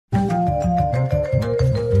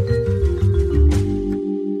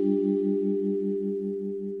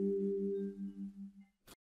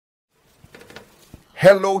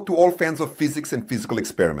Hello to all fans of physics and physical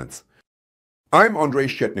experiments. I'm Andrei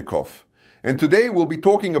Shetnikov, and today we'll be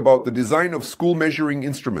talking about the design of school measuring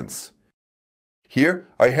instruments. Here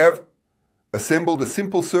I have assembled a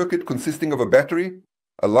simple circuit consisting of a battery,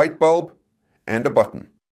 a light bulb, and a button.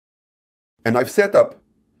 And I've set up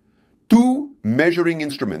two measuring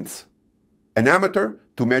instruments, an ammeter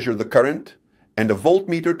to measure the current, and a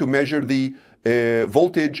voltmeter to measure the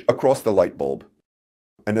voltage across the light bulb.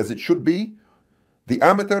 And as it should be, the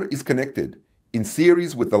ammeter is connected in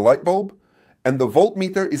series with the light bulb, and the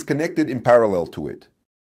voltmeter is connected in parallel to it.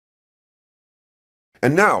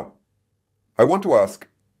 And now, I want to ask,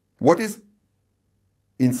 what is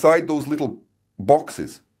inside those little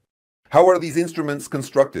boxes? How are these instruments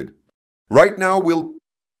constructed? Right now, we'll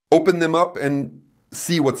open them up and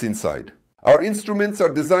see what's inside. Our instruments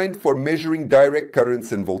are designed for measuring direct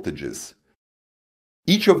currents and voltages.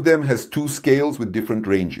 Each of them has two scales with different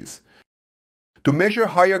ranges. To measure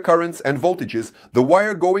higher currents and voltages, the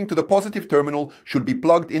wire going to the positive terminal should be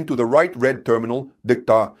plugged into the right red terminal,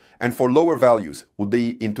 dicta, and for lower values, would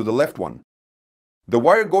be into the left one. The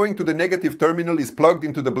wire going to the negative terminal is plugged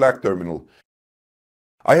into the black terminal.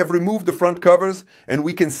 I have removed the front covers, and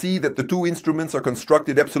we can see that the two instruments are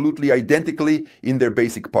constructed absolutely identically in their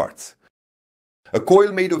basic parts. A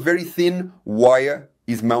coil made of very thin wire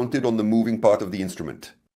is mounted on the moving part of the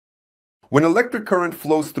instrument. When electric current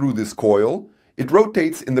flows through this coil, it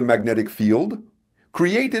rotates in the magnetic field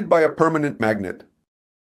created by a permanent magnet,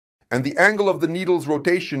 and the angle of the needle's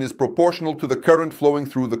rotation is proportional to the current flowing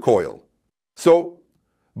through the coil. So,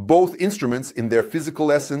 both instruments in their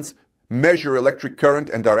physical essence measure electric current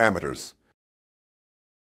and are ammeters.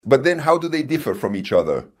 But then how do they differ from each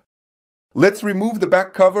other? Let's remove the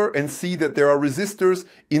back cover and see that there are resistors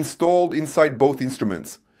installed inside both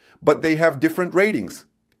instruments, but they have different ratings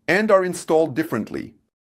and are installed differently.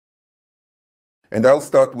 And I'll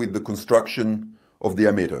start with the construction of the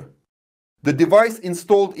ammeter. The device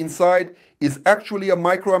installed inside is actually a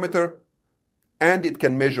microammeter, and it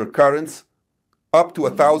can measure currents up to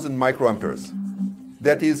 1,000 microamperes.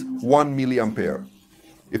 That is 1 milliampere.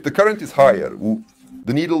 If the current is higher,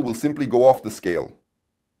 the needle will simply go off the scale.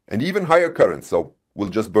 And even higher currents, so we'll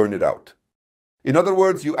just burn it out. In other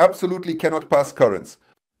words, you absolutely cannot pass currents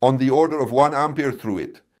on the order of 1 ampere through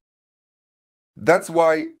it. That's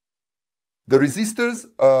why the resistors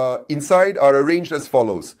inside are arranged as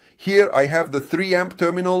follows. Here I have the 3 amp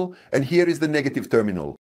terminal, and here is the negative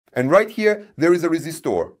terminal. And right here there is a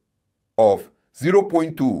resistor of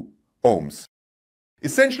 0.2 ohms.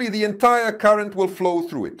 Essentially the entire current will flow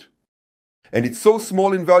through it. And it's so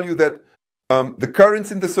small in value that the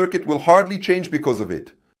currents in the circuit will hardly change because of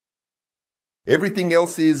it. Everything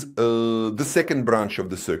else is the second branch of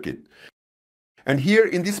the circuit. And here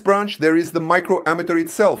in this branch there is the microammeter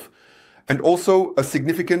itself, and also a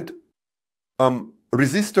significant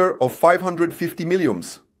resistor of 550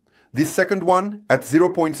 milliohms. This second one at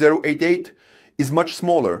 0.088 is much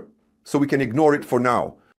smaller, so we can ignore it for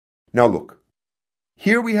now. Now look,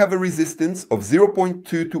 here we have a resistance of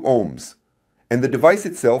 0.22 ohms, and the device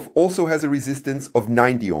itself also has a resistance of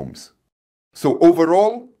 90 ohms. So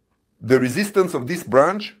overall, the resistance of this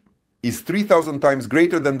branch is 3,000 times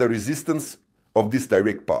greater than the resistance of this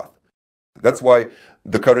direct path. That's why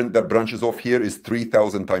the current that branches off here is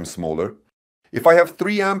 3,000 times smaller. If I have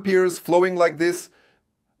 3 amperes flowing like this,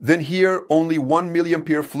 then here only 1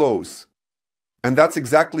 milliampere flows. And that's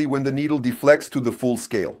exactly when the needle deflects to the full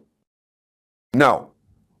scale. Now,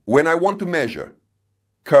 when I want to measure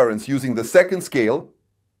currents using the second scale,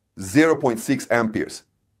 0.6 amperes,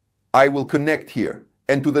 I will connect here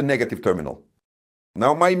and to the negative terminal.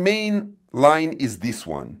 Now my main line is this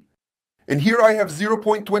one. And here I have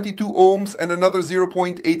 0.22 ohms and another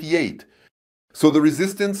 0.88. So the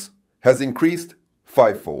resistance has increased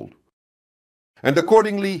 5-fold. And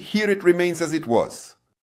accordingly, here it remains as it was.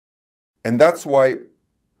 And that's why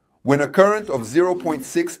when a current of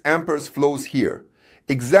 0.6 amperes flows here,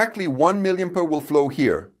 exactly 1 milliampere will flow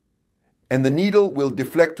here, and the needle will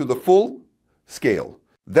deflect to the full scale.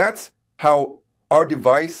 That's how our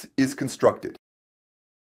device is constructed.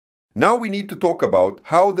 Now we need to talk about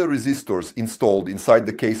how the resistors installed inside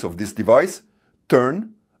the case of this device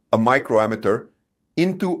turn a microammeter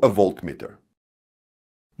into a voltmeter.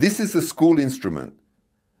 This is a school instrument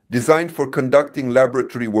designed for conducting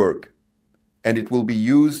laboratory work, and it will be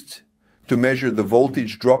used to measure the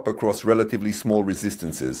voltage drop across relatively small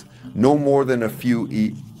resistances, no more than a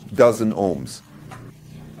few dozen ohms.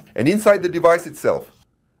 And inside the device itself,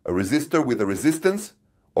 a resistor with a resistance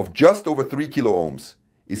of just over 3 kilo ohms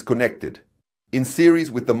is connected in series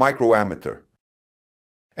with the microammeter.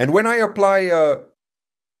 And when I apply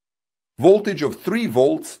voltage of 3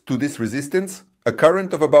 volts to this resistance, a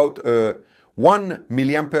current of about 1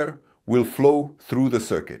 milliampere will flow through the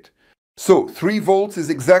circuit. So 3 volts is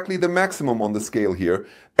exactly the maximum on the scale here,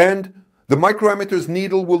 and the microammeter's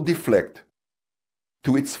needle will deflect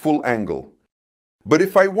to its full angle. But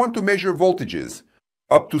if I want to measure voltages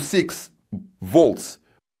up to 6 volts,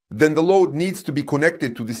 then the load needs to be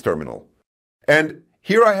connected to this terminal. And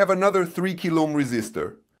here I have another 3 kilo ohm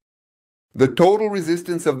resistor. The total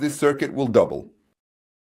resistance of this circuit will double.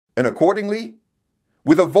 And accordingly,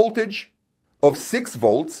 with a voltage of 6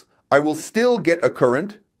 volts, I will still get a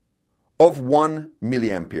current of 1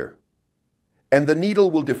 milliampere. And the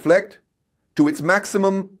needle will deflect to its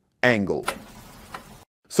maximum angle.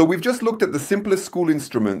 So we've just looked at the simplest school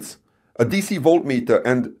instruments, a DC voltmeter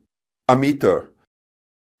and ammeter.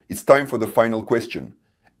 It's time for the final question,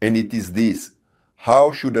 and it is this: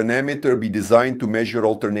 how should an ammeter be designed to measure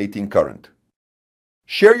alternating current?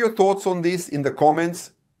 Share your thoughts on this in the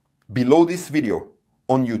comments below this video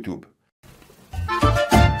on YouTube.